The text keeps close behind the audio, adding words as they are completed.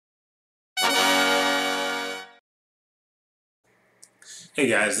Hey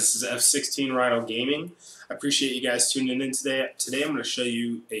guys, this is F16 Rhino Gaming. I appreciate you guys tuning in today. Today I'm going to show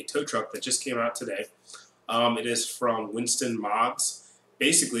you a tow truck that just came out today. It is from Winston Mods.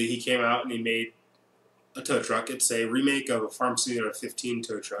 Basically, he came out and he made a tow truck. It's a remake of a Farm Simulator 15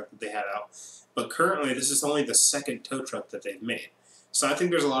 tow truck that they had out. But currently, this is only the second tow truck that they've made. So I think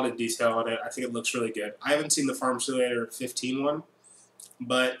there's a lot of detail on it. I think it looks really good. I haven't seen the Farm Simulator 15 one,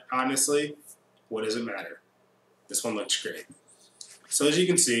 but honestly, what does it matter? This one looks great. So as you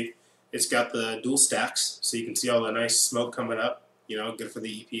can see, it's got the dual stacks, so you can see all the nice smoke coming up. You know, good for the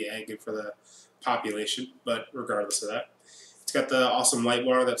EPA, good for the population. But regardless of that, it's got the awesome light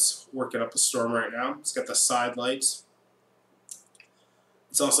bar that's working up a storm right now. It's got the side lights.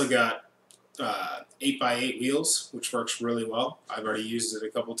 It's also got 8x8 wheels, which works really well. I've already used it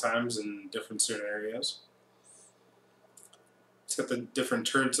a couple times in different scenarios. It's got the different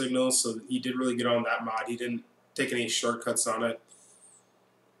turn signals, so he did really good on that mod. He didn't take any shortcuts on it.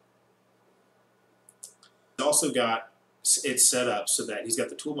 Also got it set up so that he's got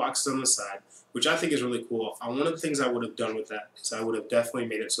the toolboxes on the side, which I think is really cool. One of the things I would have done with that is I would have definitely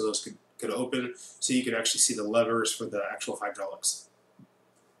made it so those could open, so you could actually see the levers for the actual hydraulics.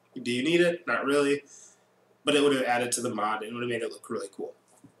 Do you need it? Not really, but it would have added to the mod and would have made it look really cool.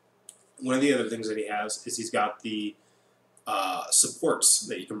 One of the other things that he has is he's got the supports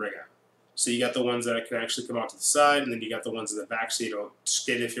that you can bring out. So you got the ones that can actually come out to the side, and then you got the ones in the back so you don't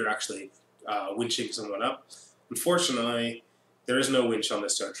skid if you're actually winching someone up. Unfortunately, there is no winch on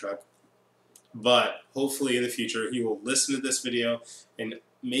this tow truck, but hopefully in the future he will listen to this video and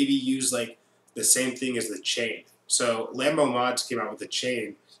maybe use like the same thing as the chain. So Lambo Mods came out with a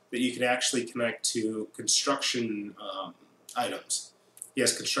chain that you can actually connect to construction items.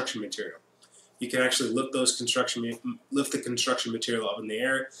 Yes, construction material. You can actually lift the construction material up in the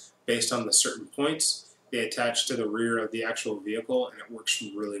air based on the certain points they attach to the rear of the actual vehicle, and it works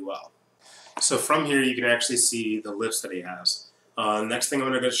really well. So from here, you can actually see the lifts that he has. Next thing I'm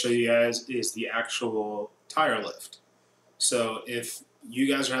going to show you guys is the actual tire lift. So if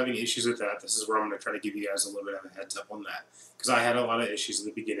you guys are having issues with that, this is where I'm going to try to give you guys a little bit of a heads up on that. Because I had a lot of issues in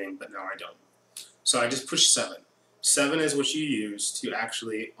the beginning, but now I don't. So I just push 7. 7 is what you use to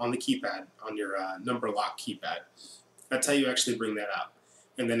actually, on the keypad, on your number lock keypad. That's how you actually bring that out.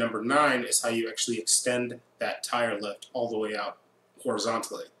 And then number 9 is how you actually extend that tire lift all the way out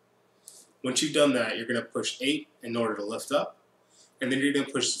horizontally. Once you've done that, you're going to push 8 in order to lift up, and then you're going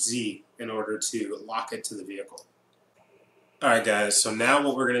to push Z in order to lock it to the vehicle. Alright guys, so now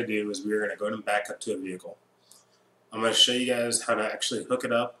what we're going to do is we're going to go and back up to a vehicle. I'm going to show you guys how to actually hook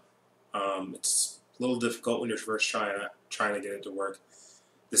it up. It's a little difficult when you're first trying to get it to work.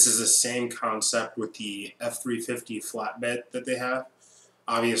 This is the same concept with the F350 flatbed that they have.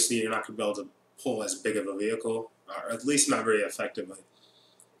 Obviously, you're not going to be able to pull as big of a vehicle, or at least not very effectively.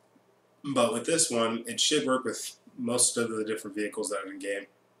 But with this one, it should work with most of the different vehicles that are in the game.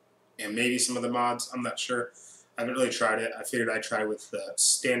 And maybe some of the mods, I'm not sure. I haven't really tried it. I figured I'd try with the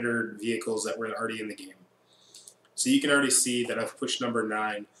standard vehicles that were already in the game. So you can already see that I've pushed number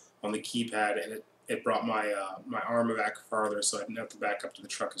 9 on the keypad, and it brought my arm back farther so I didn't have to back up to the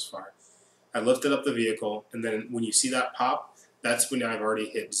truck as far. I lifted up the vehicle, and then when you see that pop, that's when I've already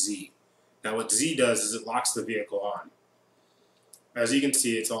hit Z. Now what Z does is it locks the vehicle on. As you can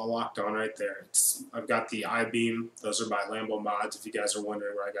see, it's all locked on right there. I've got the I-beam. Those are by Lambo Mods, if you guys are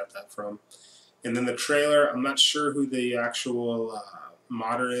wondering where I got that from. And then the trailer, I'm not sure who the actual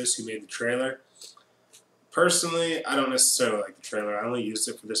modder is who made the trailer. Personally, I don't necessarily like the trailer. I only used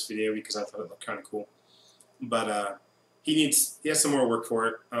it for this video because I thought it looked kind of cool. But he has some more work for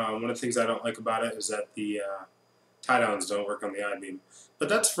it. One of the things I don't like about it is that the tie downs don't work on the I-beam. But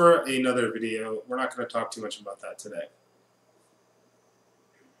that's for another video. We're not going to talk too much about that today.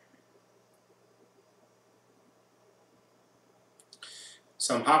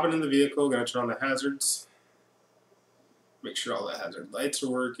 So I'm hopping in the vehicle, going to turn on the hazards, make sure all the hazard lights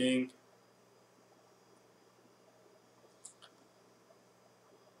are working.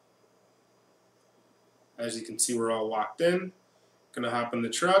 As you can see, we're all locked in. Going to hop in the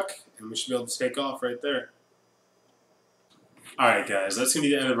truck, and we should be able to take off right there. Alright guys, that's going to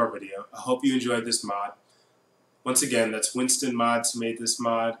be the end of our video. I hope you enjoyed this mod. Once again, that's Winston Mods who made this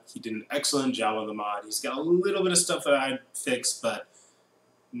mod. He did an excellent job on the mod. He's got a little bit of stuff that I'd fix, but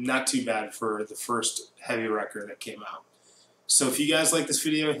not too bad for the first heavy wrecker that came out. So if you guys like this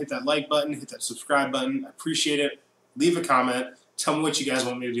video, hit that like button, hit that subscribe button. I appreciate it. Leave a comment. Tell me what you guys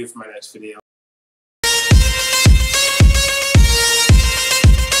want me to do for my next video.